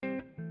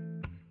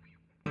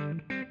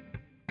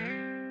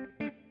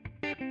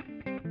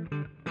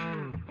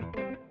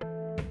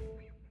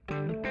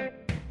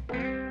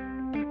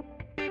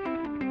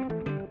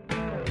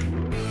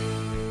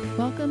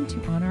Welcome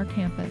to On Our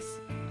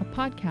Campus, a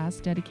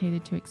podcast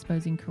dedicated to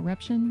exposing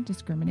corruption,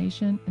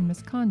 discrimination, and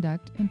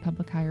misconduct in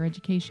public higher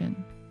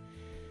education.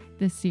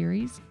 This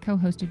series,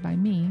 co-hosted by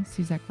me,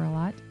 Suzette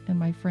Grelot, and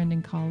my friend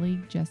and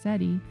colleague, Jess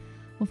Eddy,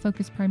 will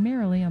focus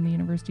primarily on the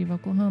University of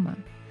Oklahoma,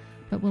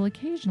 but will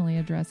occasionally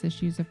address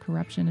issues of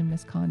corruption and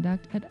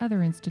misconduct at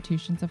other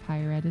institutions of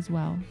higher ed as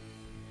well.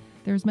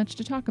 There is much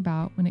to talk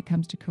about when it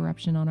comes to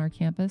corruption on our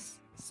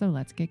campus, so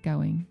let's get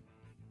going.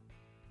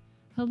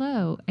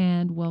 Hello,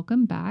 and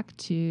welcome back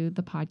to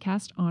the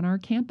podcast On Our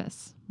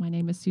Campus. My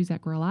name is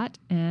Suzette Grelot,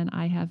 and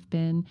I have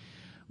been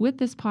with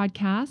this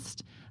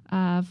podcast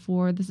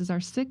this is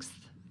our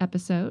sixth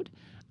episode.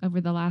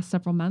 Over the last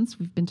several months,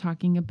 we've been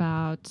talking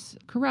about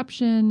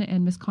corruption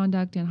and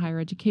misconduct in higher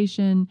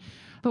education,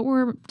 but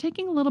we're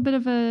taking a little bit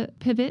of a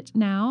pivot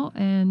now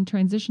and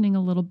transitioning a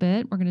little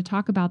bit. We're going to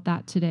talk about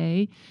that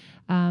today.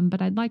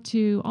 But I'd like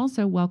to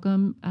also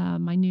welcome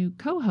my new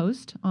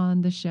co-host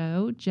on the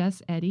show,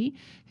 Jess Eddy,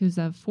 who's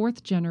a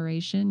fourth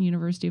generation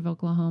University of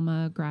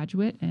Oklahoma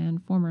graduate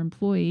and former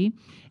employee.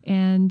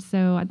 And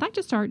so I'd like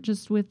to start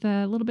just with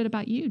a little bit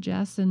about you,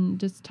 Jess, and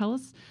just tell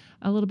us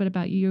a little bit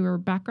about your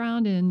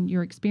background and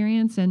your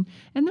experience. And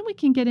then we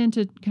can get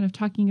into kind of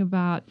talking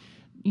about,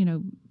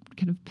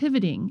 kind of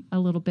pivoting a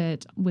little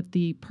bit with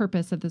the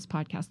purpose of this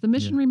podcast. The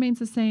mission remains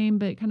the same,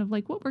 but kind of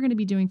like what we're going to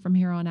be doing from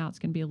here on out is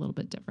going to be a little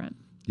bit different.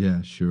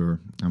 Yeah, sure.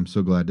 I'm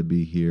so glad to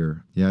be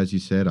here. Yeah, as you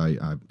said,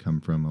 I've come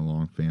from a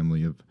long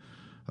family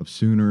of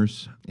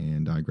Sooners,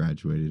 and I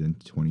graduated in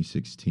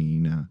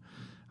 2016.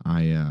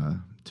 I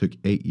took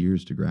 8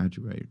 years to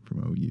graduate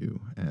from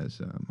OU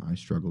as I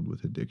struggled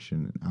with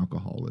addiction and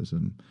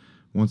alcoholism.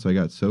 Once I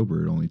got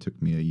sober, it only took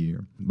me a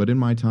year. But in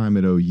my time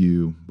at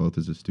OU, both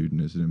as a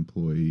student and as an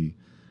employee,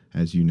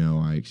 as you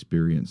know, I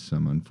experienced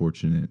some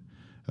unfortunate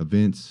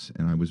events,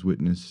 and I was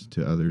witness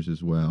to others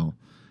as well.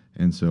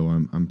 And so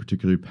I'm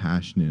particularly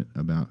passionate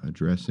about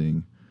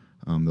addressing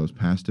those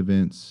past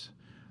events,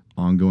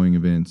 ongoing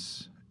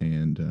events,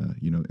 and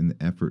in the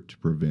effort to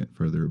prevent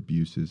further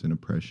abuses and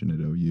oppression at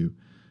OU.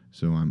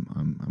 So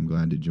I'm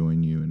glad to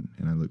join you,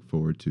 and I look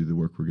forward to the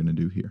work we're going to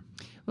do here.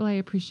 Well, I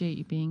appreciate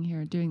you being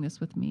here, doing this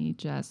with me,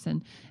 Jess,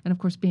 and of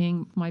course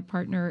being my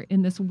partner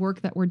in this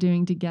work that we're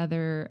doing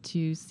together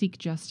to seek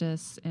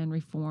justice and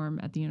reform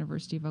at the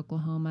University of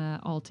Oklahoma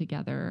all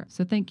together.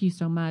 So thank you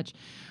so much.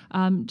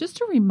 Just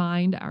to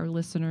remind our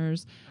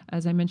listeners,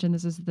 as I mentioned,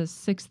 this is the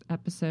sixth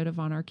episode of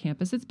On Our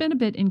Campus. It's been a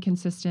bit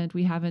inconsistent.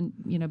 We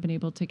haven't, been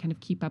able to kind of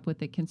keep up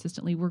with it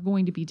consistently. We're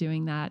going to be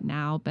doing that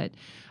now, but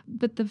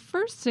the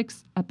first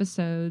six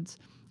episodes,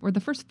 or the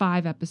first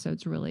 5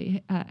 episodes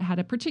really, had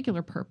a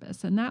particular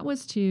purpose, and that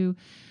was to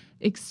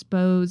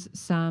expose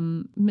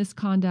some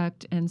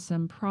misconduct and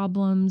some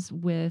problems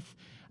with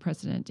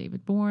President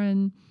David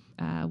Boren,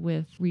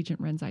 with Regent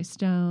Renzi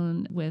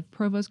Stone, with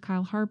Provost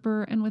Kyle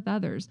Harper, and with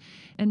others.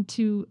 And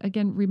to,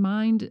 again,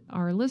 remind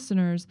our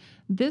listeners,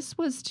 this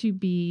was to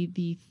be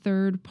the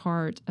third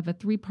part of a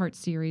 3-part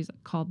series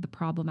called The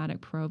Problematic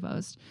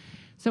Provost.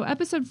 So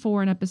episode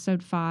 4 and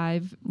episode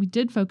 5, we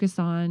did focus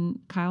on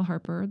Kyle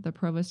Harper, the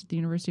provost at the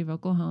University of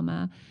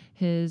Oklahoma,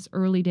 his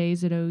early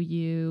days at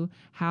OU,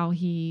 how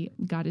he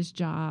got his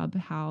job,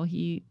 how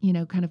he,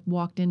 kind of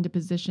walked into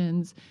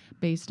positions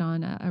based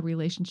on a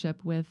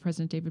relationship with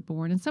President David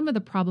Boren, and some of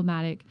the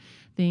problematic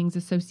things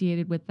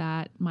associated with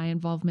that, my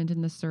involvement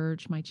in the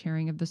search, my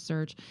chairing of the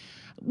search.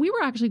 We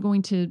were actually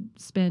going to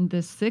spend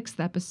this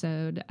 6th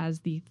episode as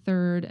the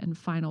third and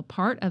final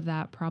part of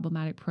that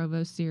Problematic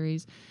Provost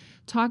series,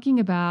 talking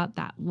about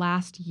that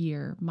last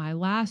year, my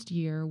last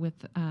year with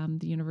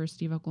the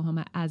University of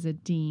Oklahoma as a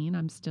dean.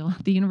 I'm still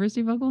at the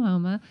University of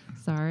Oklahoma.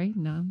 Sorry,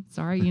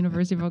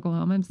 University of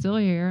Oklahoma. I'm still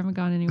here. I haven't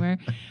gone anywhere.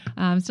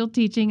 I'm still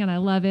teaching, and I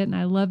love it, and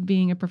I love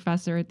being a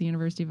professor at the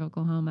University of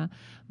Oklahoma.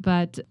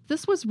 But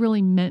this was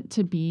really meant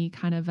to be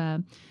kind of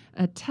a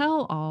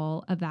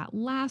tell-all of that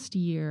last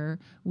year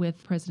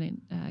with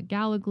President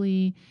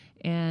Gallegly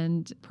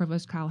and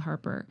Provost Kyle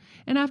Harper.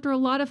 And after a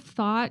lot of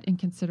thought and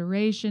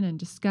consideration and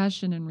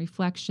discussion and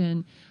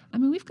reflection,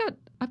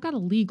 I've got a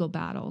legal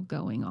battle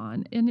going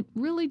on, and it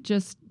really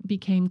just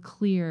became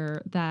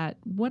clear that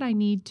what I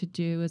need to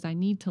do is I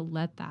need to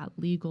let that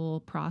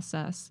legal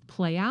process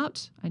play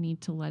out. I need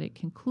to let it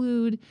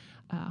conclude,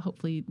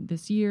 hopefully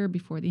this year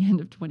before the end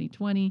of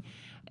 2020,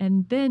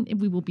 and then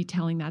we will be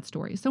telling that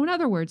story. So in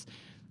other words,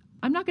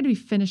 I'm not going to be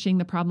finishing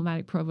the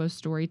Problematic Provost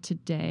story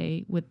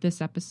today with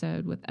this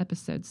episode, with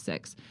episode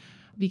 6,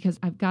 because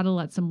I've got to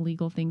let some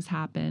legal things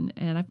happen.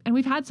 And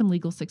we've had some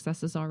legal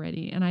successes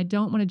already, and I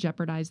don't want to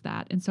jeopardize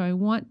that. And so I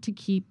want to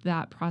keep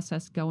that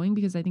process going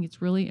because I think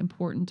it's really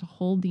important to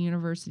hold the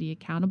university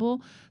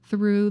accountable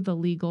through the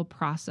legal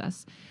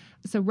process.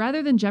 So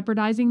rather than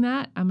jeopardizing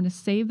that, I'm going to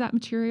save that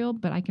material,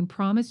 but I can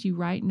promise you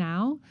right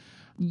now,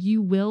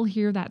 you will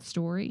hear that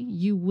story.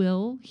 You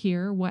will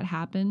hear what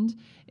happened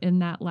in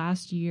that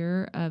last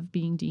year of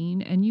being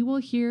dean, and you will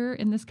hear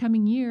in this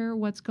coming year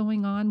what's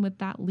going on with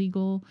that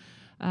legal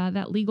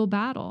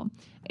battle.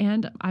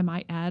 And I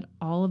might add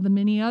all of the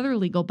many other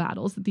legal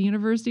battles that the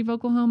University of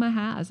Oklahoma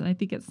has. And I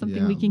think it's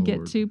something we can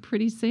get to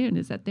pretty soon,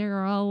 is that there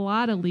are a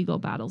lot of legal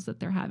battles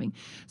that they're having.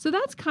 So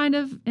that's kind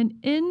of an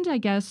end, I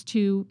guess,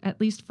 to, at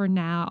least for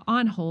now,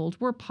 on hold.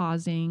 We're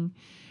pausing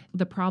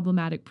the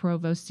Problematic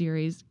Provost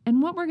series.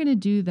 And what we're going to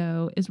do,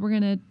 though, is we're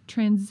going to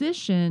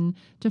transition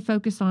to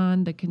focus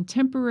on the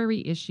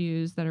contemporary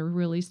issues that are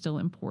really still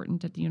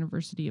important at the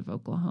University of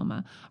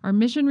Oklahoma. Our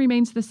mission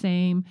remains the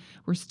same.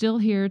 We're still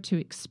here to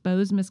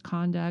expose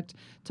misconduct,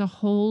 to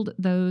hold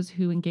those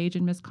who engage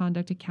in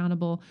misconduct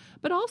accountable,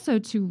 but also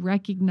to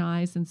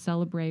recognize and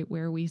celebrate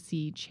where we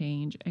see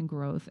change and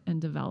growth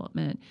and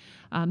development.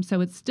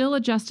 So it's still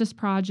a justice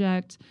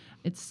project.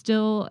 It's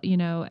still,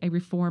 a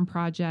reform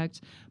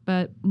project,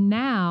 but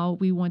now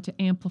we want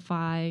to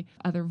amplify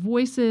other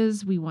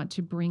voices. We want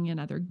to bring in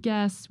other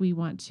guests. We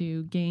want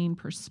to gain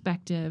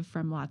perspective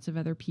from lots of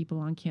other people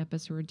on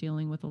campus who are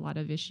dealing with a lot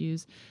of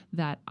issues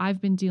that I've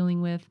been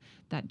dealing with,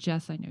 that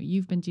Jess, I know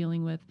you've been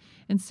dealing with.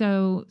 And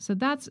so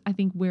that's, I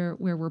think, where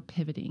we're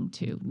pivoting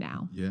to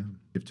now. Yeah.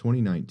 If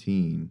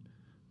 2019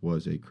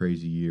 was a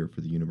crazy year for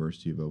the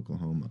University of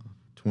Oklahoma,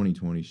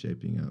 2020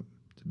 shaping up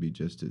to be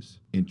just as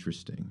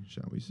interesting,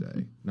 shall we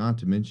say. Not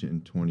to mention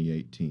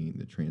 2018,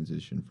 the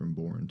transition from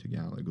Boren to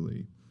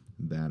Gallagly,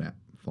 that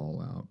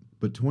fallout.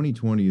 But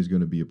 2020 is going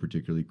to be a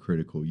particularly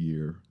critical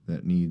year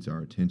that needs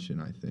our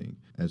attention, I think,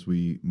 as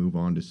we move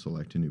on to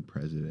select a new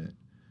president,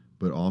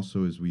 but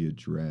also as we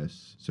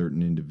address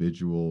certain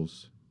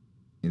individuals,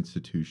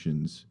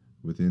 institutions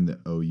within the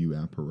OU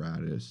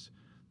apparatus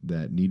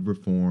that need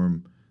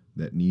reform,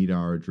 that need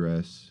our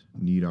address,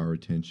 need our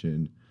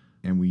attention,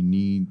 and we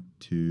need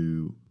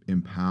to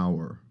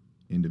empower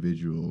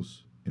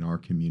individuals in our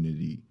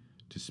community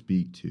to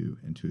speak to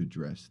and to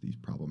address these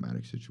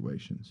problematic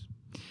situations.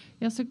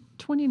 Yeah, so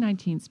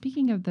 2019,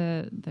 speaking of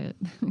the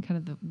kind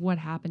of the what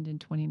happened in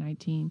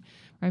 2019,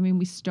 I mean,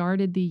 we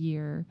started the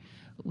year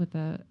with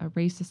a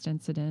racist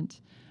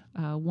incident,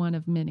 one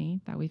of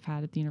many that we've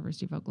had at the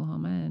University of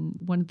Oklahoma, and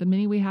one of the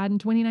many we had in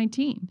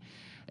 2019.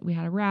 We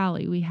had a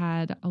rally. We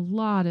had a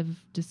lot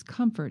of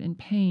discomfort and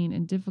pain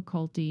and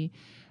difficulty.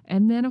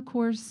 And then, of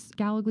course,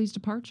 Gallagly's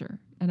departure,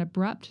 an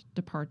abrupt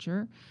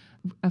departure,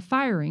 a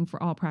firing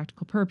for all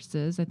practical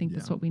purposes. I think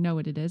that's what we know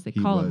what it is. They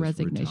call it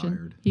resignation.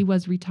 Retired. He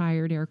was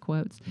retired, air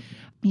quotes,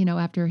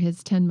 after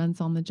his 10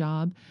 months on the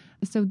job.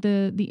 So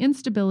the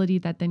instability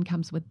that then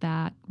comes with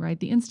that, right?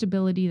 The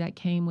instability that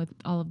came with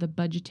all of the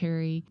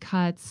budgetary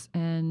cuts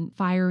and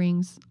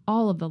firings,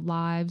 all of the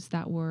lives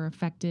that were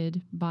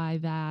affected by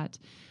that.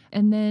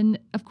 And then,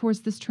 of course,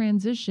 this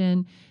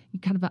transition,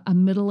 kind of a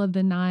middle of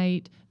the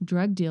night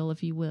drug deal,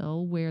 if you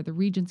will, where the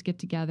regents get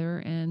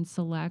together and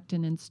select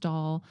and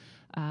install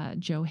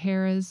Joe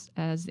Harris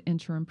as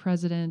interim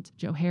president.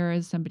 Joe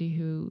Harris, somebody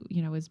who,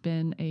 has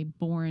been a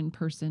Boren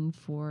person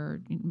for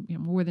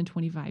more than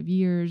 25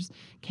 years,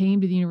 came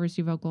to the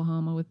University of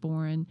Oklahoma with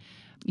Boren,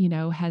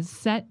 has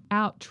set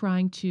out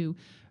trying to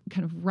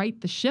kind of right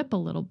the ship a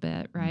little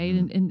bit, right?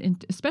 Mm-hmm.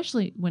 And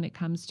especially when it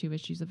comes to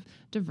issues of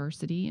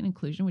diversity and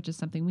inclusion, which is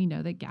something we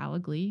know that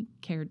Gallagly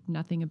cared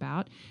nothing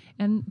about,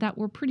 and that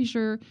we're pretty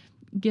sure,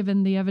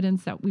 given the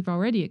evidence that we've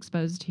already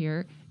exposed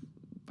here,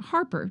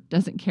 Harper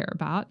doesn't care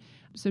about.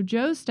 So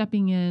Joe's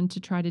stepping in to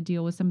try to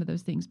deal with some of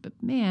those things. But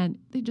man,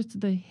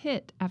 the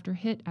hit after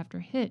hit after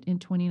hit in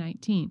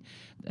 2019.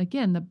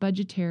 Again, the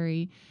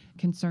budgetary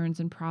concerns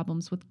and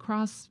problems with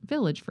Cross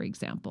Village, for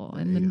example.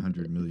 And the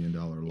 $800 million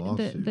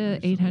lawsuit.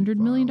 The $800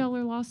 million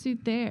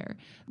lawsuit there.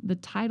 The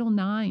Title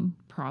IX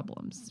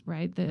problems,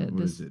 right?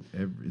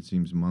 It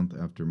seems month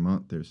after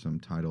month there's some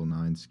Title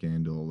IX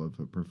scandal of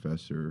a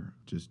professor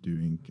just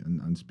doing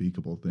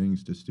unspeakable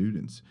things to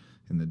students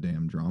in the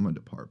damn drama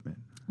department.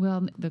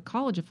 Well, the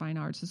College of Fine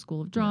Arts, the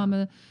School of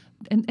Drama,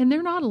 and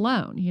they're not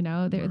alone.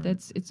 Right.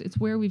 It's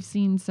where we've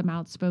seen some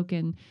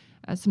outspoken,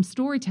 some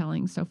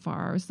storytelling so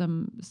far,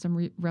 some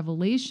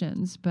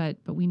revelations, but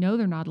we know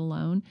they're not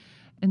alone.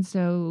 And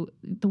so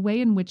the way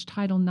in which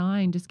Title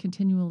IX just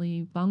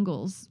continually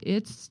bungles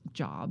its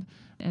job,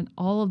 and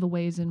all of the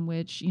ways in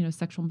which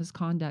sexual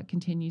misconduct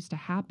continues to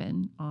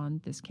happen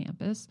on this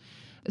campus.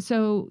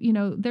 So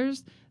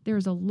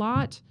there's a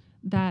lot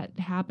that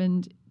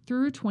happened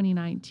through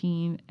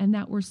 2019, and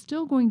that we're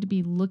still going to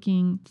be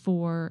looking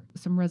for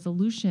some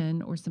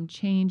resolution or some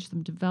change,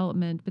 some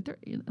development, but there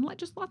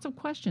just lots of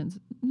questions,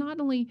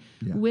 not only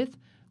with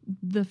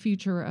the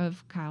future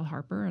of Kyle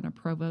Harper and a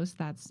provost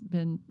that's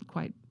been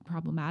quite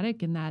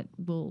problematic, and that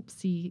we'll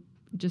see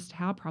just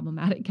how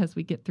problematic as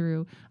we get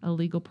through a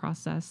legal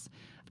process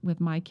with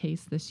my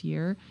case this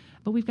year.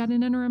 But we've got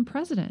an interim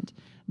president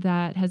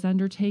that has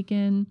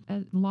undertaken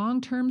a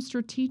long-term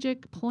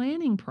strategic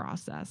planning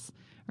process,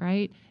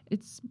 right?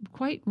 It's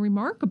quite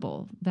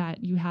remarkable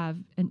that you have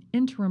an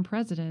interim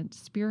president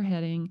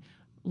spearheading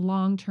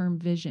long-term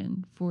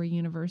vision for a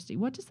university.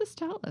 What does this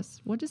tell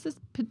us? What does this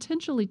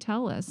potentially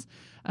tell us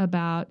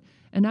about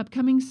an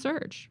upcoming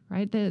search,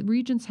 right? The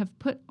regents have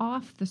put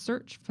off the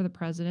search for the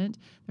president.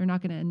 They're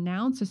not going to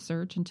announce a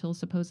search until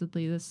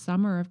supposedly the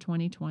summer of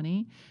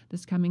 2020,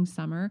 this coming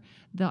summer.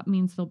 That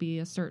means there'll be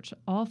a search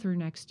all through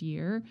next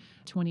year,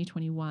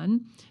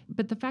 2021.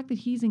 But the fact that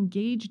he's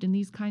engaged in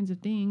these kinds of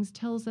things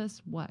tells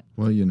us what?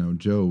 Well,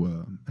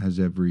 Joe has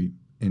every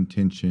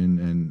intention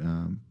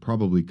and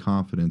probably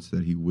confidence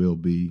that he will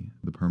be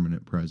the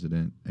permanent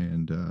president.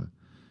 And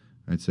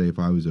I'd say if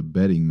I was a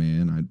betting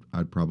man,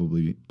 I'd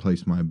probably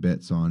place my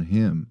bets on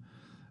him.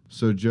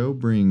 So Joe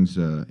brings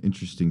an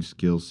interesting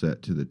skill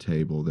set to the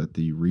table that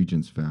the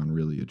regents found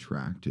really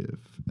attractive,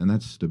 and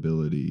that's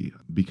stability,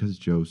 because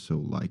Joe's so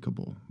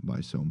likable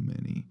by so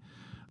many.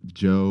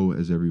 Joe,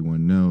 as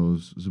everyone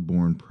knows, was a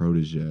born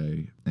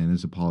protege and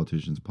is a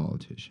politician's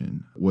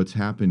politician. What's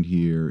happened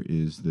here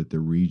is that the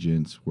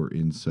regents were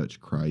in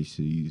such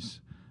crises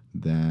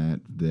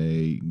that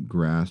they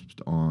grasped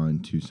on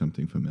to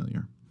something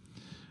familiar.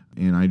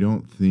 And I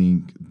don't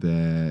think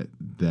that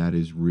that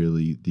is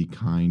really the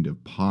kind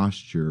of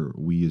posture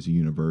we as a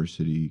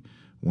university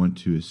want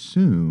to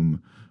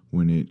assume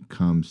when it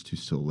comes to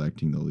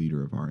selecting the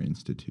leader of our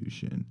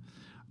institution.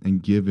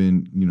 And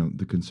given,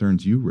 the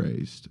concerns you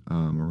raised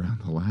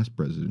around the last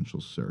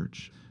presidential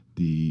search,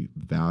 the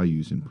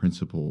values and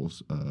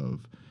principles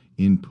of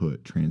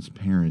input,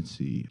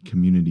 transparency,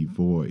 community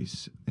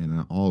voice,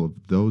 and all of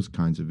those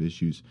kinds of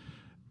issues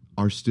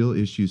are still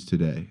issues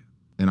today.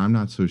 And I'm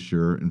not so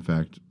sure, in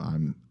fact,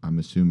 I'm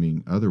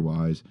assuming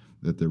otherwise,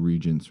 that the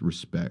regents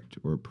respect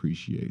or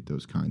appreciate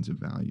those kinds of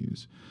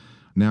values.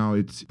 Now,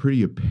 it's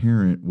pretty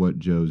apparent what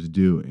Joe's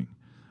doing.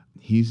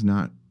 He's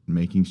not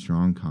making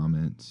strong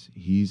comments.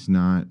 He's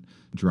not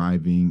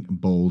driving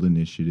bold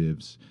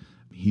initiatives.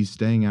 He's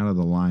staying out of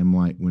the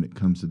limelight when it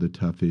comes to the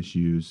tough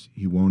issues.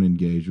 He won't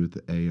engage with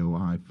the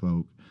AOI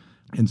folk.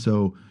 And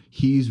so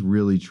he's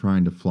really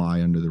trying to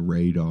fly under the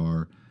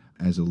radar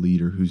as a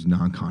leader who's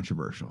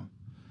non-controversial.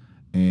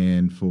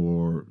 And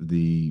for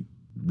the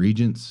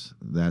regents,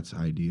 that's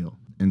ideal.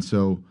 And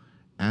so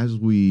as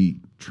we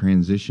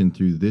transition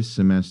through this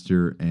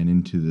semester and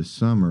into the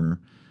summer,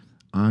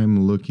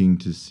 I'm looking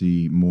to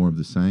see more of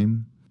the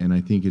same. And I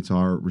think it's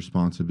our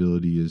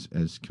responsibility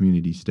as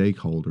community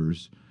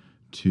stakeholders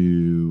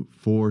to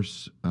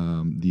force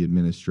the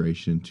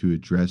administration to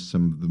address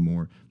some of the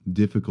more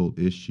difficult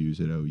issues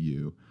at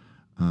OU.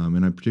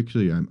 And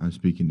I'm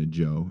speaking to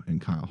Joe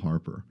and Kyle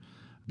Harper,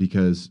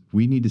 because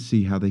we need to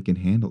see how they can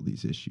handle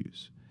these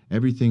issues.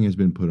 Everything has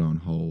been put on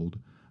hold.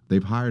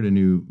 They've hired a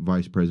new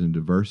vice president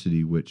of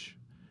diversity, which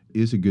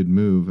is a good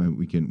move, and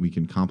we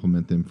can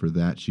compliment them for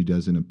that. She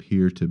doesn't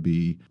appear to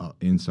be an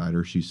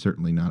insider. She's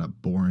certainly not a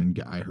boring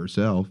guy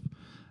herself,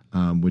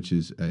 which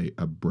is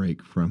a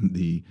break from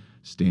the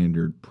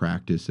standard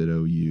practice at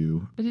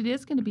OU. But it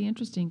is going to be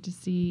interesting to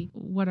see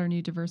what our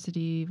new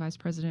diversity vice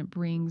president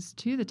brings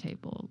to the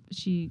table.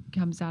 She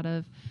comes out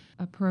of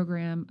a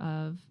program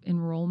of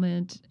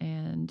enrollment,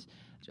 and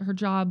her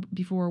job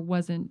before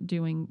wasn't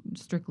doing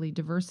strictly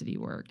diversity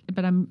work.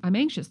 But I'm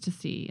anxious to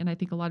see, and I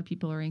think a lot of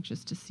people are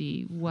anxious to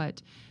see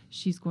what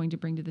she's going to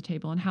bring to the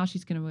table and how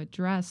she's going to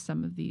address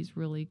some of these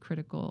really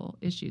critical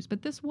issues.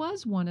 But this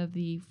was one of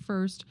the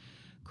first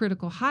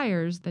critical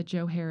hires that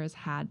Joe Harris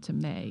had to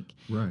make,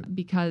 right,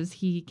 because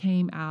he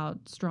came out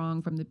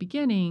strong from the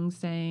beginning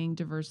saying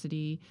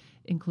diversity,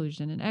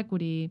 inclusion, and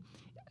equity,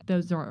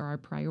 those are our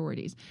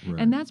priorities. Right.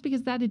 And that's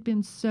because that had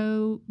been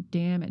so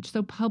damaged,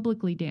 so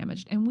publicly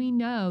damaged. And we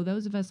know,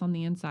 those of us on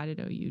the inside at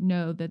OU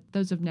know that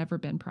those have never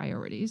been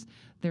priorities.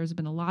 There's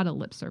been a lot of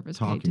lip service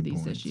paid to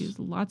these issues,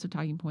 lots of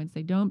talking points.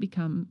 They don't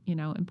become,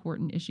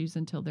 important issues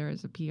until there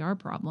is a PR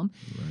problem.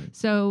 Right.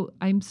 So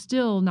I'm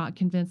still not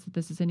convinced that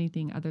this is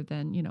anything other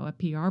than, a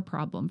PR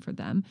problem for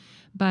them.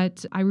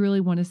 But I really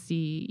want to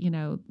see,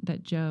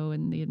 that Joe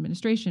and the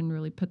administration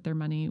really put their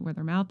money where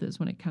their mouth is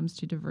when it comes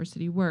to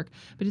diversity work.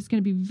 But it's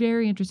going to be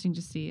very interesting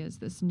to see as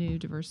this new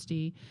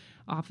diversity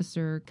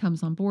officer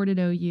comes on board at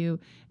OU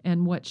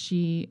and what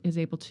she is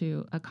able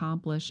to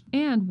accomplish,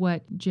 and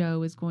what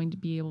Joe is going to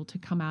be able to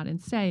come out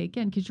and say,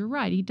 again, because you're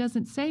right, he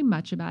doesn't say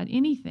much about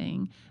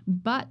anything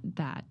but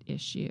that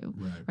issue,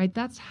 right?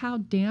 That's how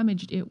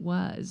damaged it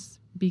was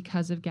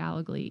because of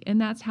Gallagly. And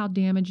that's how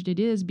damaged it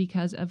is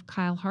because of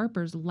Kyle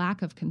Harper's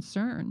lack of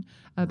concern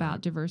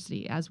about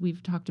diversity, as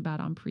we've talked about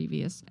on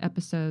previous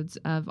episodes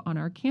of On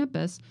Our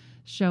Campus,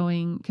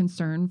 showing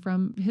concern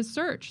from his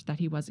search that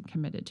he wasn't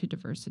committed to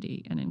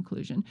diversity and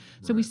inclusion.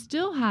 So we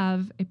still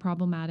have a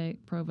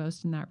problematic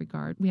provost in that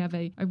regard. We have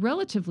a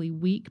relatively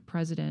weak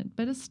president,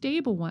 but a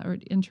stable one, or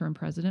interim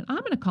president. I'm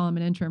going to call him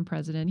an interim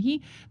president.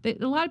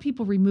 A lot of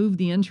people remove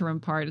the interim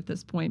part at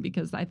this point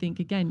because I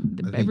think, again,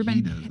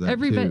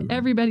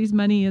 everybody's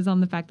money is on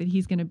the fact that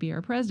he's going to be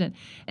our president.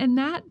 And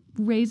that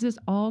raises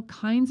all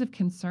kinds of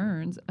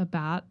concerns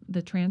about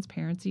the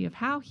transparency of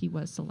how he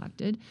was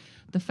selected,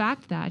 the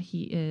fact that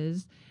he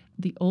is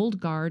the old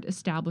guard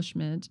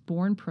establishment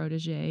born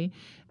protege,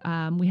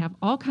 We have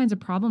all kinds of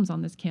problems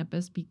on this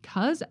campus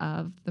because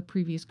of the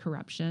previous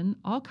corruption,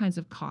 all kinds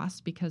of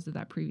costs because of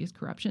that previous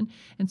corruption.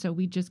 And so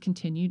we just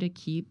continue to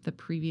keep the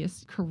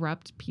previous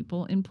corrupt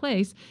people in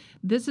place.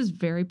 This is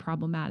very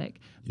problematic.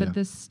 But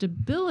the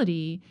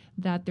stability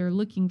that they're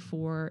looking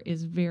for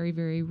is very,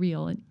 very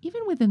real. And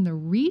even within the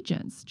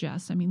regents,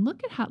 Jess, I mean,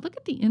 look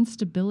at the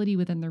instability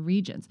within the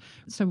regents.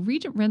 So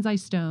Regent Renzai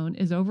Stone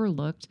is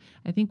overlooked.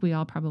 I think we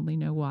all probably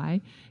know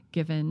why,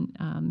 given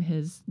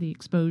the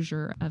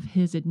exposure of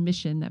his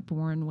admission that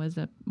Bourne was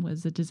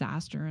a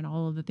disaster and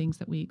all of the things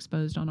that we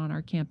exposed on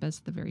our campus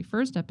the very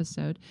first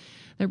episode.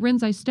 That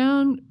Renzai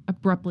Stone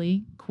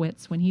abruptly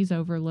quits when he's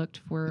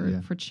overlooked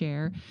for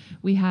chair.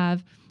 We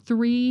have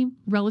 3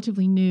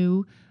 relatively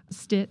new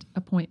STIT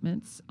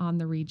appointments on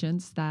the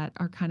regents that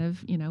are kind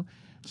of,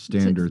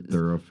 standard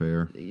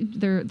thoroughfare.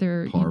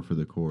 They're par for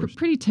the course.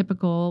 Pretty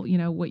typical,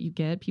 what you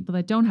get. People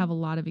that don't have a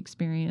lot of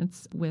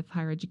experience with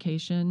higher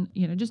education,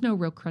 just no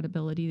real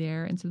credibility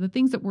there. And so the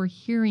things that we're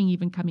hearing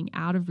even coming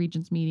out of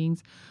regents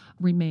meetings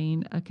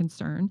remain a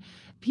concern.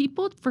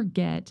 People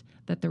forget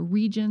that the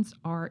regents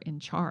are in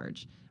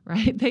charge.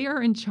 Right? They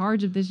are in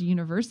charge of this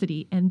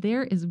university, and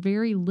there is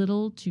very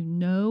little to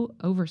no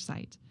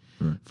oversight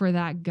for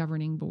that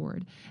governing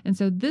board. And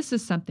so this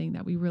is something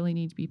that we really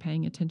need to be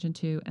paying attention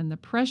to, and the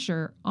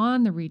pressure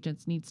on the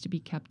regents needs to be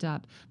kept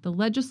up. The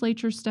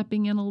legislature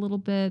stepping in a little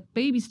bit,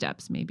 baby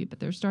steps maybe, but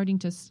they're starting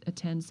to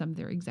attend some of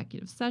their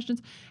executive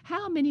sessions.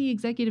 How many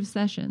executive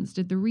sessions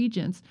did the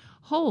regents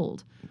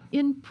hold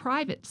in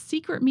private,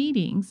 secret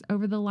meetings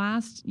over the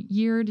last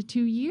year to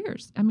 2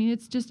 years? I mean,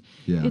 it's just,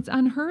 it's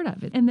unheard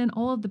of. And then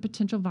all of the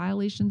potential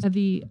violations of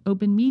the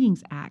Open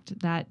Meetings Act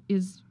that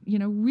is,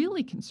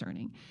 really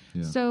concerning.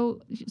 Yeah.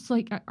 So it's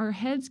like our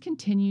heads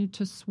continue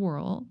to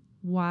swirl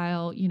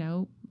while,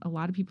 a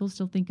lot of people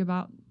still think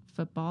about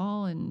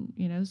football and,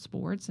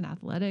 sports and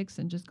athletics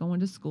and just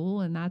going to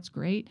school, and that's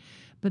great.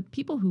 But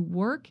people who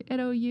work at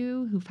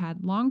OU, who've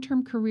had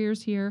long-term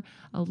careers here,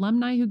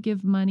 alumni who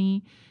give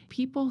money,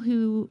 people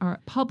who are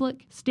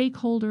public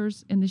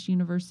stakeholders in this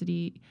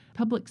university,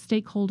 public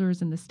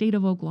stakeholders in the state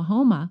of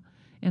Oklahoma,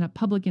 in a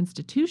public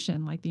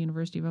institution like the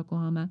University of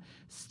Oklahoma,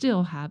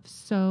 still have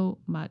so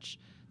much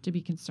to be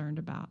concerned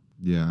about.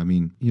 Yeah, I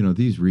mean,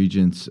 these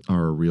regents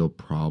are a real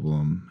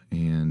problem,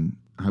 and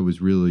I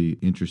was really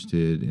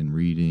interested in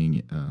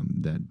reading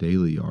that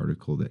daily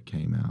article that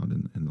came out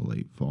in the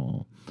late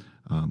fall,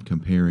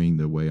 comparing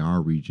the way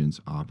our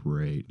regents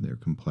operate, their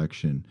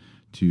complexion,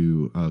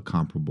 to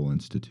comparable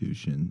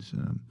institutions.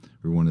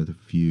 We're one of the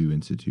few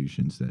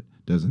institutions that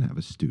doesn't have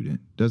a student,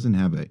 doesn't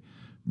have a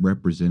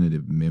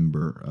representative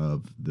member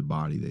of the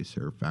body they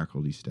serve,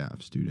 faculty,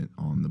 staff, student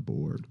on the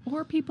board.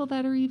 Or people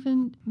that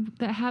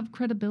have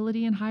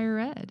credibility in higher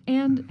ed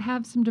and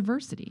have some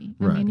diversity.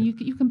 I mean,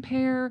 you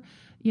compare,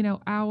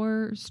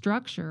 our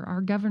structure, our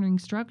governing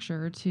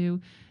structure to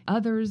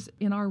others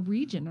in our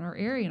region, in our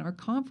area, in our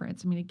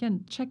conference. I mean,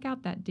 again, check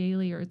out that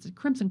daily, or it's a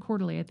Crimson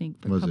Quarterly, I think,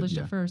 published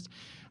it first.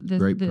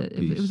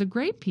 It was a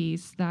great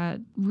piece that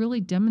really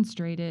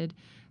demonstrated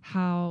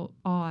how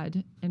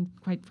odd and,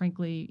 quite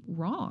frankly,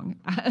 wrong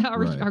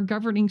our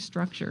governing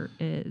structure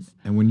is.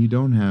 And when you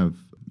don't have,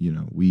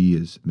 we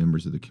as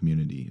members of the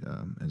community,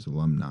 as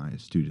alumni,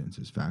 as students,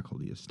 as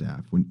faculty, as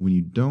staff, when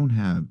you don't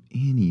have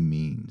any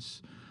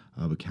means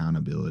of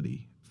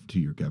accountability to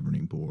your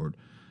governing board,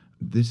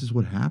 this is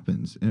what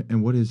happens.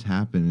 And what has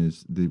happened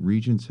is the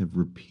regents have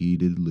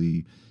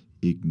repeatedly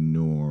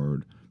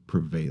ignored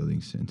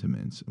prevailing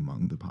sentiments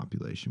among the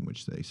population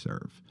which they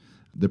serve.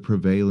 The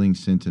prevailing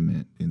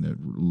sentiment in the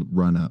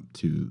run-up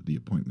to the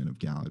appointment of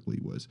Gallegly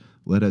was,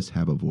 let us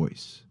have a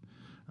voice,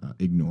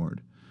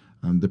 ignored.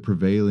 The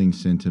prevailing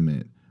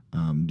sentiment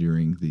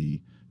during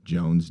the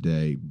Jones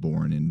Day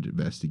Bourne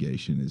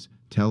investigation is,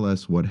 tell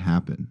us what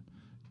happened,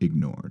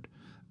 ignored.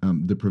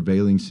 The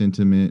prevailing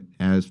sentiment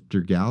after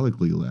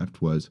Gallegly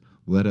left was,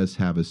 let us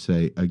have a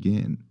say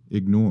again,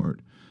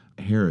 ignored.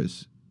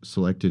 Harris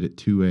selected at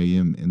 2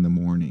 a.m. in the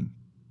morning,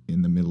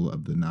 in the middle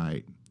of the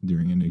night,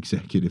 during an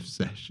executive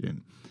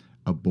session,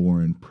 a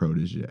Bourne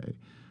protege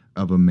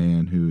of a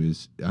man who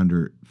is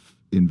under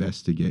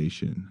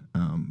investigation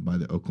by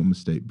the Oklahoma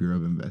State Bureau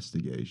of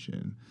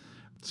Investigation.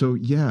 So,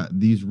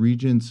 these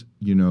regents,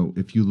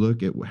 if you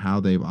look at how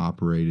they've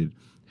operated,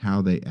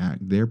 how they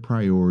act, their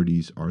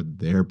priorities are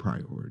their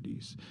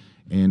priorities.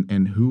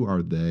 And who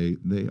are they?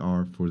 They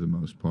are, for the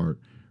most part,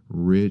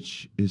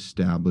 rich,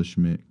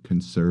 establishment,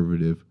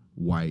 conservative,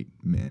 white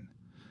men.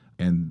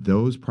 And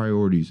those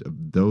priorities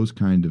of those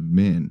kind of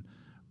men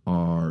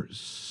are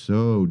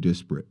so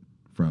disparate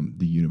from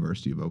the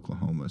University of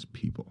Oklahoma's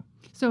people.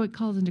 So it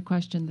calls into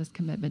question this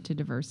commitment to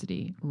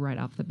diversity right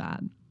off the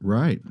bat.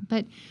 Right.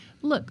 But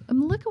look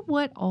at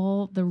what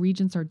all the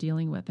regents are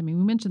dealing with. I mean,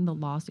 we mentioned the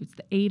lawsuits,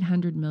 the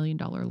 $800 million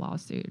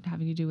lawsuit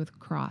having to do with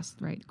Cross,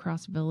 right?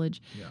 Cross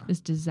Village, this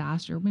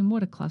disaster. I mean,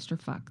 what a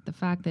clusterfuck. The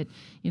fact that,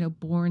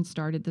 Bourne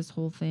started this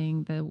whole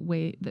thing, the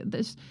way that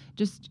this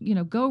just,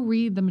 go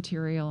read the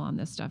material on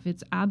this stuff.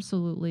 It's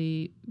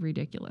absolutely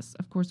ridiculous.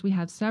 Of course, we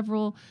have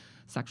several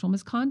sexual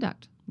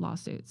misconduct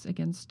lawsuits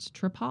against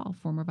Trip Hall,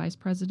 former vice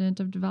president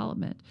of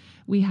development.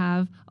 We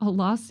have a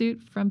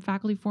lawsuit from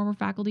former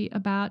faculty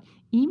about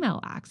email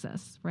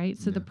access, right?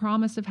 So the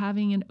promise of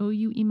having an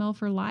OU email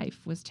for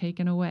life was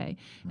taken away.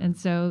 Right. And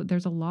so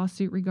there's a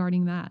lawsuit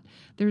regarding that.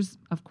 There's,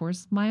 of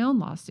course, my own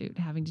lawsuit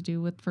having to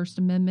do with First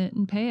Amendment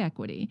and pay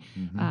equity,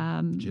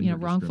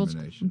 wrongful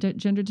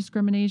gender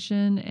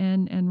discrimination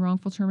and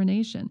wrongful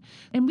termination.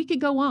 And we could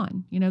go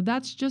on.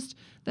 That's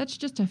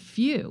just a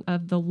few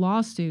of the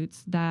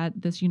lawsuits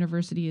that this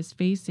university is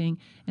facing.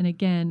 And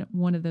again,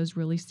 one of those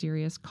really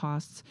serious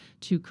costs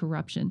to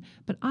corruption.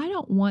 But I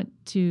don't want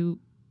to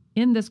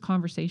end this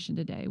conversation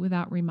today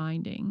without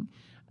reminding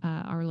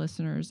our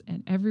listeners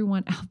and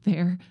everyone out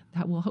there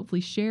that will hopefully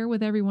share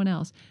with everyone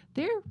else,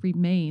 there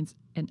remains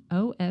an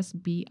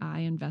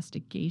OSBI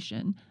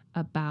investigation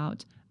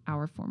about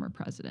our former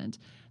president,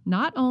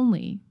 not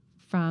only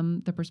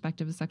from the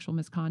perspective of sexual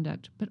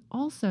misconduct, but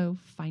also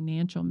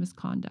financial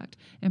misconduct,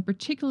 and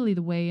particularly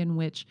the way in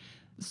which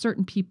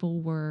certain people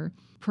were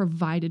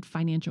provided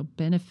financial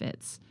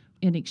benefits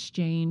in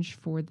exchange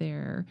for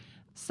their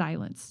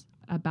silence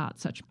about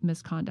such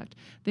misconduct.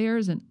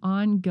 There's an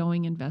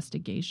ongoing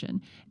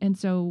investigation. And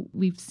so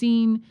we've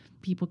seen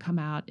people come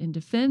out in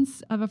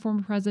defense of a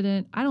former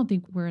president. I don't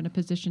think we're in a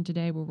position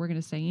today where we're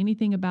going to say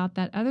anything about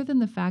that other than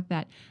the fact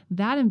that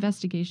that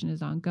investigation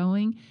is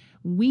ongoing.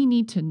 We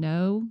need to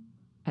know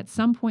at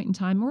some point in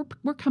time,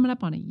 we're coming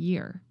up on a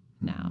year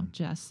now,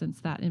 just since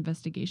that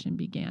investigation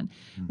began.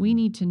 We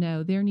need to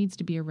know there needs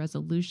to be a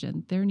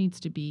resolution. There needs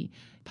to be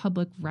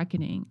public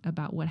reckoning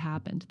about what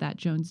happened. That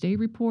Jones Day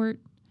report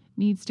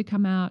needs to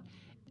come out,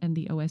 and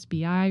the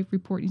OSBI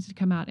report needs to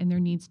come out, and there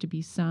needs to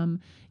be some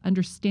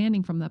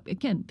understanding from the,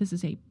 again, this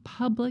is a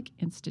public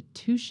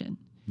institution.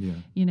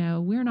 Yeah.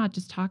 We're not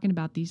just talking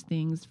about these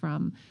things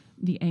from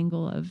the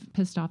angle of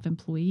pissed off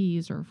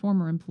employees or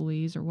former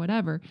employees or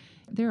whatever.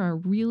 There are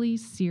really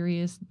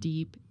serious,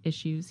 deep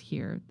issues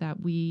here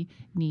that we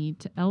need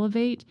to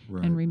elevate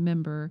and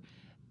remember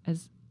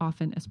as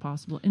often as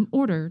possible in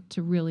order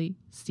to really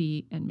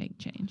see and make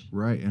change.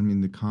 Right. I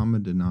mean, the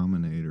common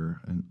denominator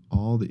in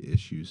all the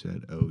issues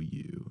at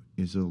OU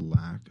is a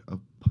lack of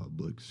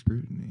public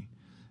scrutiny.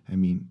 I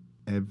mean,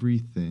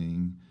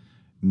 everything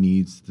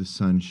needs the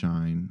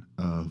sunshine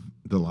of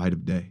the light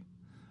of day.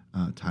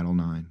 Title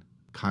IX,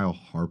 Kyle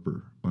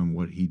Harper and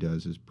what he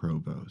does as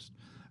provost,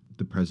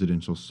 the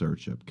presidential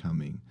search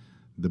upcoming,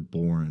 the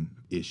Boren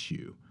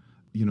issue.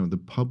 The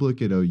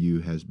public at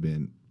OU has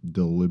been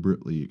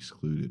deliberately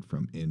excluded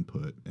from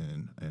input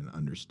and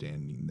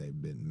understanding.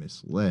 They've been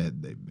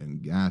misled. They've been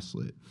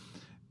gaslit.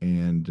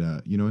 And,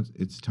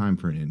 it's time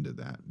for an end to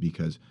that,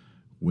 because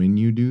when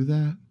you do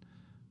that,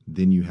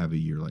 then you have a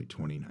year like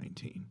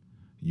 2019.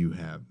 You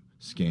have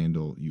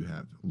scandal, you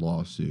have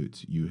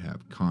lawsuits, you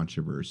have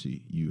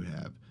controversy, you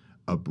have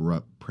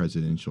abrupt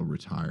presidential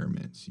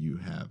retirements, you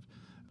have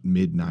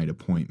midnight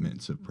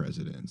appointments of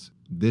presidents.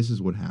 This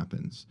is what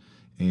happens.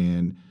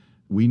 And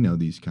we know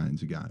these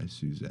kinds of guys,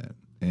 Suzette.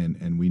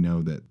 And we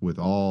know that with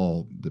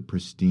all the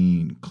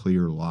pristine,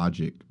 clear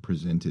logic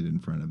presented in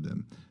front of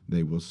them,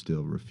 they will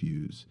still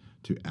refuse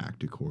to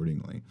act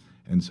accordingly.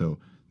 And so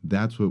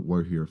that's what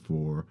we're here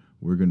for.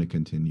 We're going to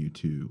continue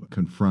to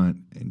confront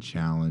and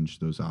challenge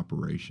those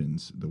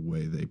operations, the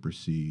way they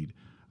proceed,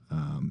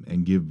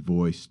 and give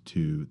voice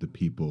to the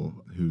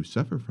people who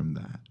suffer from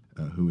that,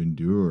 who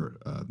endure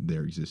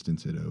their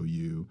existence at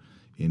OU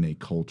in a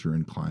culture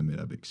and climate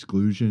of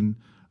exclusion,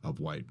 of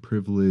white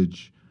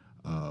privilege,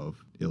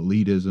 of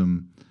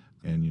elitism.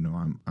 And,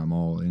 I'm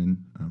all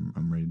in.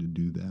 I'm ready to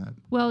do that.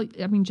 Well,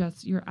 I mean,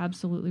 Jess, you're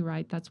absolutely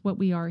right. That's what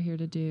we are here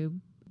to do.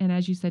 And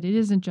as you said, it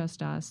isn't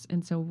just us.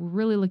 And so we're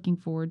really looking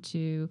forward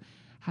to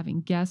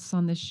having guests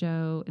on this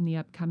show in the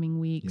upcoming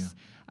weeks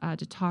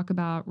to talk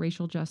about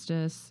racial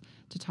justice,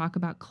 to talk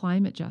about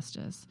climate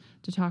justice,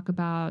 to talk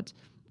about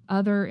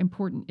other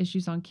important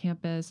issues on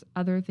campus,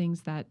 other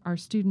things that our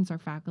students, our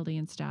faculty,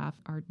 and staff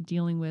are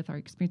dealing with, are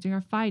experiencing, are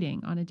fighting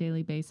on a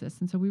daily basis.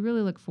 And so we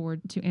really look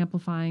forward to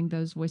amplifying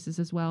those voices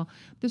as well.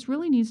 This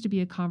really needs to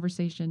be a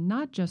conversation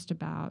not just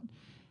about,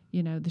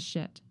 the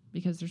shit,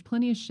 because there's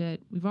plenty of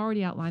shit. We've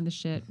already outlined the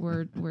shit.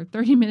 We're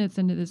 30 minutes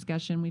into the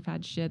discussion. We've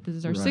had shit. This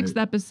is our sixth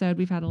episode.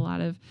 We've had a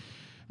lot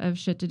of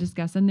shit to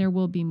discuss, and there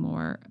will be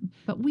more.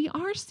 But we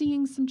are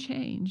seeing some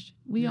change.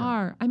 We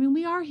are. I mean,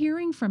 we are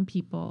hearing from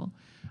people.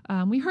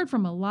 We heard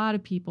from a lot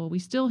of people. We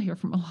still hear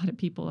from a lot of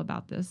people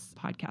about this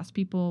podcast.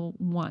 People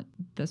want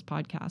this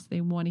podcast.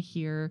 They want to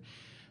hear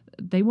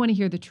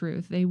the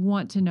truth. They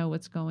want to know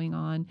what's going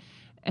on,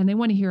 and they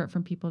want to hear it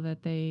from people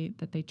that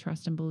they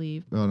trust and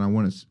believe. Well, and I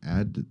want to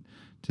add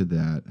to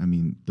that. I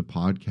mean, the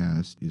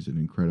podcast is an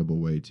incredible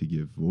way to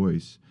give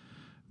voice.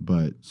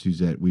 But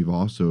Suzette, we've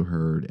also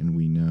heard and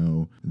we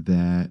know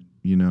that,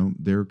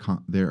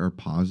 there are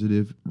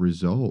positive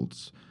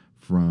results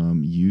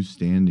from you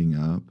standing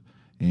up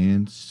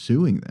and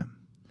suing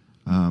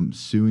them,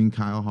 suing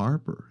Kyle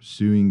Harper,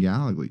 suing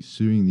Gallagher,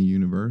 suing the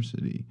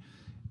university.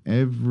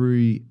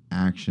 Every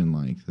action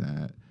like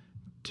that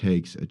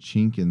takes a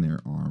chink in their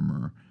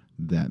armor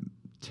that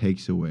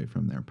takes away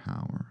from their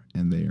power,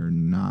 and they are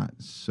not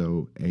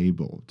so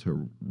able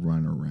to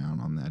run around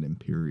on that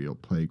imperial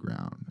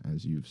playground,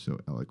 as you've so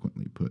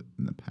eloquently put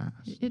in the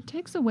past. It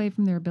takes away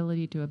from their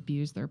ability to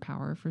abuse their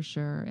power for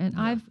sure. And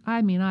Yeah.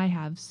 I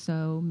have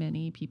so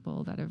many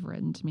people that have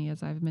written to me,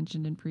 as I've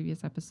mentioned in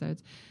previous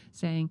episodes,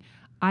 saying,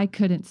 I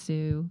couldn't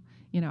sue.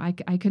 I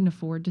couldn't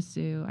afford to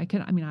sue. I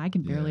can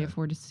barely Yeah.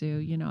 afford to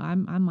sue.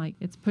 I'm like,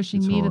 it's pushing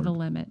It's me to hard. the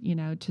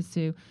limit, to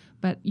sue.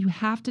 But you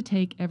have to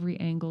take every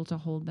angle to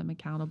hold them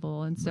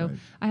accountable. And so Right.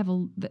 I have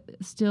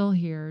still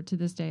here to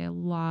this day, a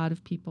lot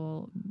of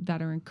people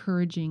that are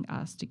encouraging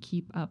us to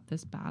keep up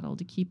this battle,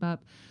 to keep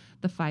up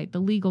the fight,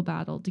 the legal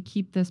battle, to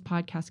keep this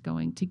podcast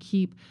going, to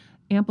keep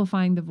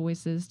amplifying the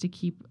voices, to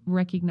keep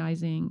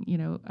recognizing,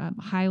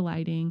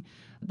 highlighting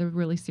the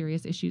really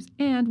serious issues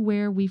and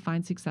where we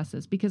find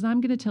successes. Because I'm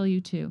going to tell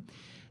you too,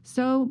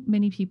 so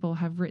many people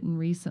have written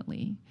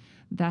recently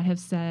that have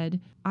said,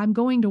 I'm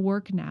going to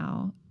work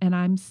now and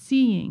I'm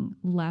seeing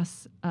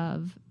less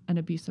of an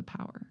abuse of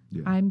power.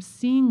 Yeah. I'm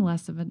seeing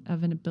less of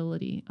an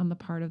ability on the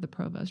part of the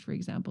provost, for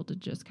example, to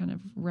just kind of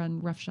run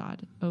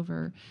roughshod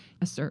over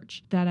a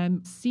search. That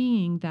I'm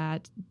seeing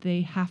that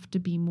they have to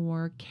be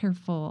more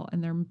careful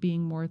and they're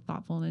being more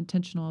thoughtful and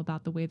intentional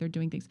about the way they're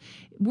doing things.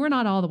 We're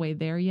not all the way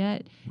there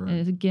yet. Right.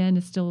 And again,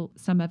 it's still,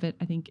 some of it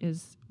I think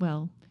is,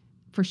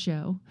 for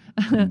show.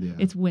 Yeah.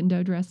 It's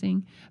window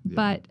dressing.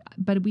 Yeah.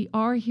 But we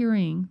are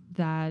hearing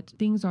that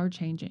things are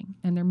changing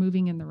and they're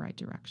moving in the right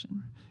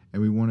direction.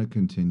 And we want to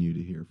continue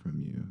to hear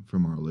from you,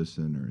 from our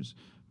listeners.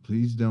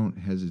 Please don't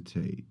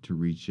hesitate to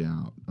reach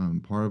out.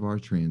 Part of our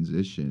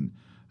transition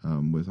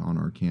on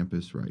our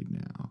campus right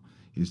now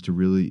is to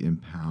really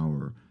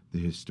empower the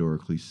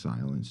historically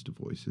silenced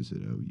voices at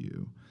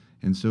OU.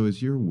 And so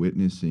as you're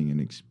witnessing and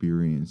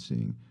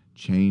experiencing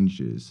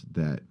changes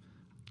that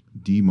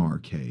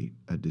demarcate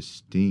a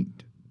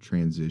distinct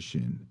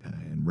transition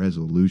and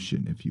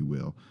resolution, if you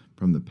will,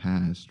 from the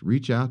past,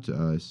 reach out to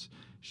us,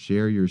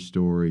 share your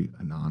story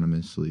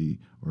anonymously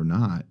or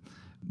not,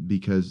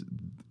 because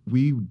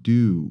we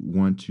do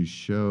want to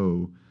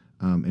show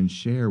and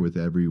share with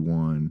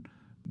everyone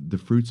the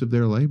fruits of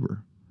their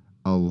labor.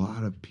 A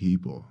lot of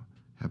people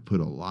have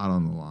put a lot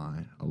on the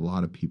line. A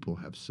lot of people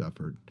have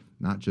suffered,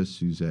 not just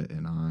Suzette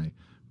and I,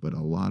 but a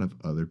lot of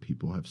other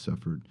people have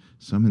suffered,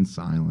 some in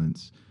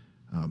silence,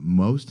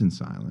 most in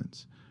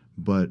silence.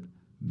 But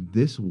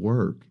this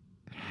work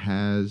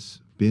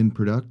has been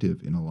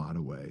productive in a lot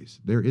of ways.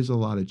 There is a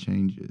lot of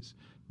changes.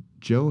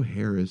 Joe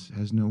Harris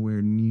has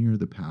nowhere near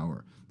the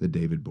power that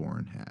David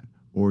Boren had,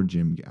 or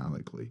Jim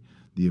Gallickley,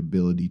 the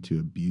ability to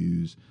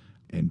abuse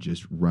and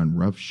just run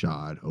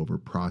roughshod over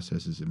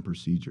processes and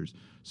procedures.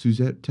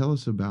 Suzette, tell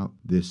us about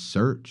this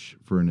search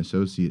for an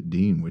associate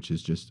dean, which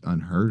is just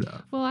unheard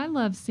of. Well, I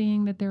love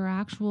seeing that there are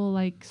actual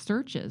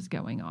searches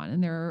going on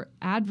and there are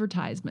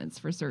advertisements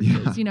for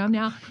searches. Yeah.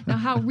 Now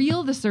how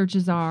real the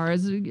searches are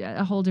is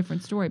a whole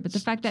different story. But the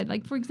fact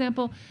that, for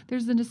example,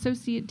 there's an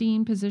associate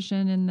dean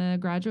position in the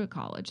graduate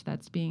college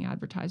that's being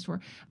advertised for.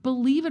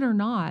 Believe it or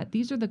not,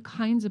 these are the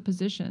kinds of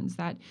positions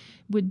that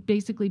would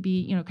basically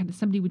be, kind of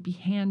somebody would be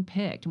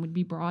handpicked and would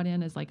be brought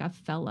in as a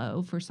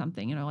fellow for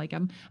something. I'm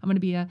going to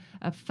be a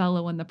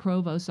fellow in the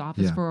provost's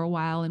office Yeah. for a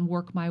while and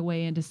work my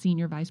way into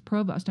senior vice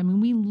provost. I mean,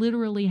 we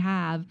literally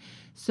have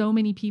so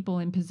many people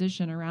in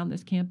position around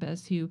this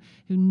campus who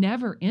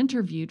never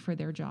interviewed for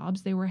their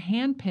jobs. They were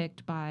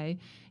handpicked by,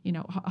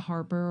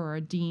 Harper or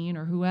a dean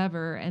or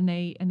whoever, and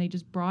they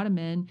just brought them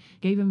in,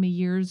 gave them a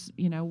year's,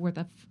 worth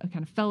of a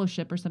kind of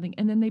fellowship or something,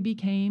 and then they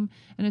became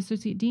an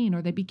associate dean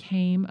or they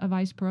became a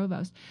vice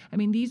provost. I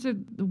mean, these are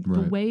the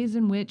Right. ways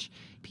in which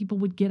people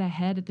would get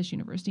ahead at this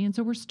university. And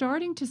so we're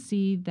starting to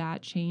see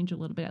that change a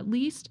little bit. At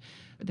least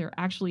they're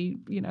actually,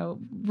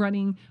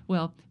 running,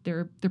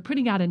 they're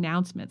putting out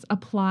announcements,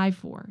 apply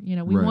for, we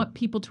Right. want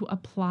people to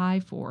apply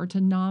for, to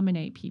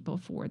nominate people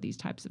for these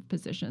types of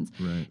positions.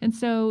 Right. And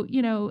so,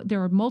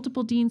 there are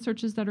multiple dean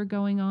searches that are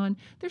going on.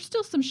 There's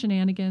still some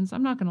shenanigans.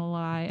 I'm not going to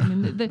lie. I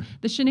mean,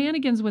 the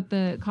shenanigans with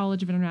the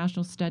College of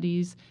International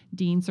Studies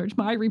dean search,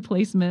 my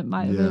replacement,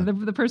 Yeah.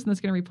 the person that's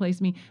going to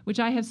replace me, which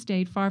I have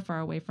stayed far, far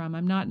away from.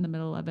 I'm not in the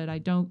middle of it.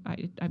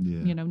 I'm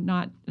Yeah.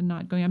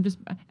 not going. I'm just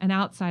an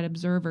outside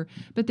observer.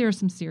 But there are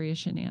some serious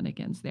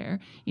shenanigans there.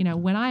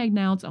 When I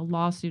announce a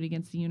lawsuit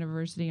against the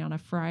university on a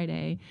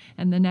Friday,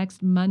 and the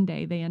next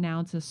Monday they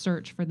announce a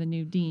search for the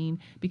new dean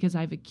because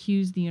I've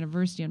accused the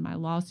university in my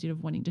lawsuit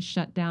of wanting to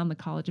shut down the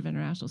College of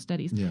International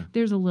Studies. Yeah.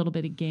 There's a little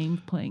bit of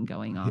game playing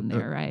going on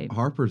there, right?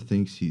 Harper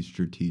thinks he's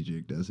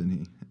strategic, doesn't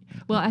he?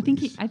 Well, At I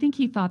think least.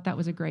 he thought that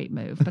was a great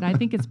move, but I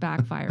think it's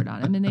backfired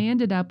on him. And they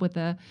ended up with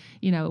a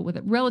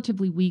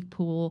relatively weak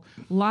pool,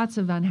 lots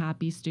of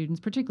unhappy students,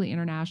 particularly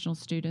international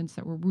students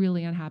that were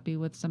really unhappy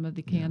with some of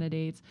the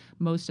candidates,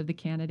 most of the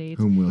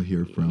candidates. Whom we'll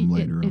hear from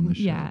later on the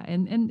show. Yeah,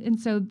 and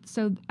so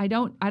I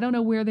don't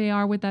know where they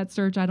are with that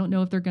search. I don't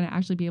know if they're going to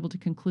actually be able to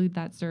conclude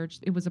that search.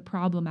 It was a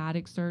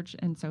problematic search,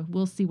 and so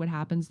we'll see what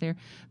happens there.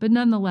 But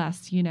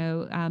nonetheless,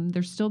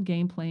 there's still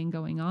game playing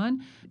going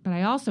on. But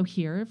I also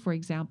hear, for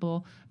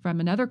example, from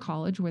another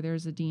college where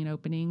there's a dean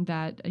opening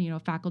that, a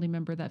faculty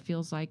member that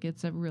feels like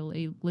it's a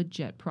really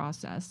legit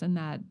process and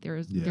that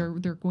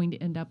they're going to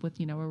end up with,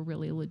 a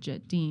really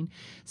legit dean.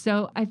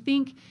 So I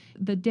think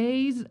the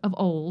days of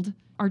old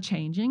are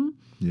changing.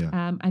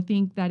 Yeah. I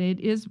think that it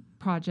is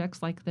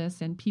projects like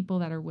this and people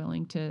that are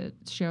willing to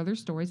share their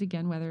stories,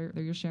 again, whether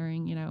you're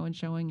sharing, and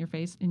showing your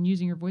face and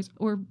using your voice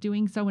or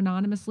doing so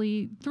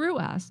anonymously through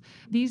us.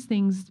 These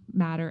things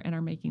matter and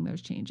are making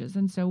those changes.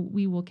 And so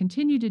we will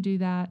continue to do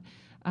that.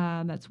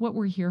 That's what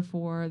we're here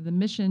for. The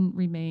mission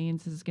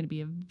remains. This is going to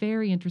be a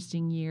very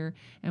interesting year,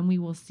 and we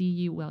will see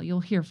you. Well, you'll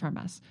hear from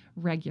us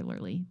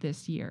regularly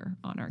this year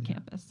on our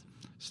campus.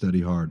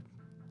 Study hard.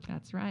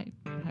 That's right.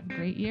 Have a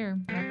great year.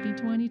 Happy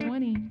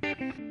 2020.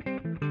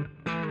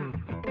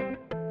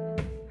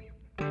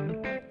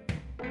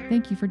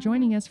 Thank you for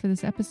joining us for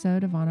this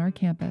episode of On Our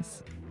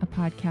Campus, a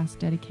podcast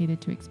dedicated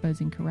to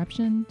exposing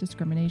corruption,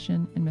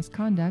 discrimination, and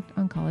misconduct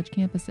on college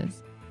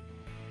campuses.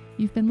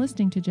 You've been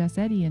listening to Jess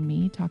Eddy and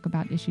me talk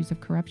about issues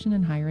of corruption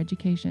in higher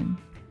education.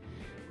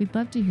 We'd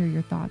love to hear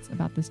your thoughts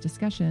about this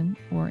discussion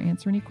or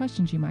answer any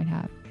questions you might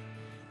have.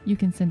 You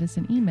can send us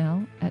an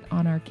email at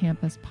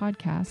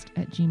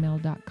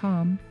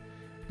onourcampuspodcast@gmail.com,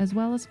 as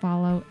well as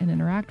follow and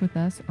interact with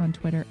us on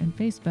Twitter and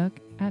Facebook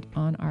at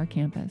On Our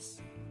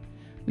Campus.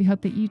 We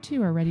hope that you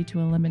too are ready to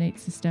eliminate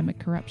systemic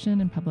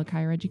corruption in public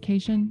higher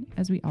education,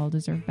 as we all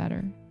deserve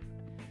better.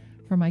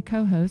 For my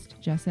co-host,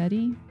 Jess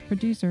Eddy,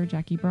 producer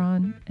Jackie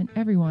Braun, and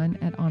everyone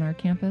at On Our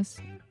Campus,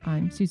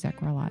 I'm Suzette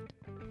Gralot.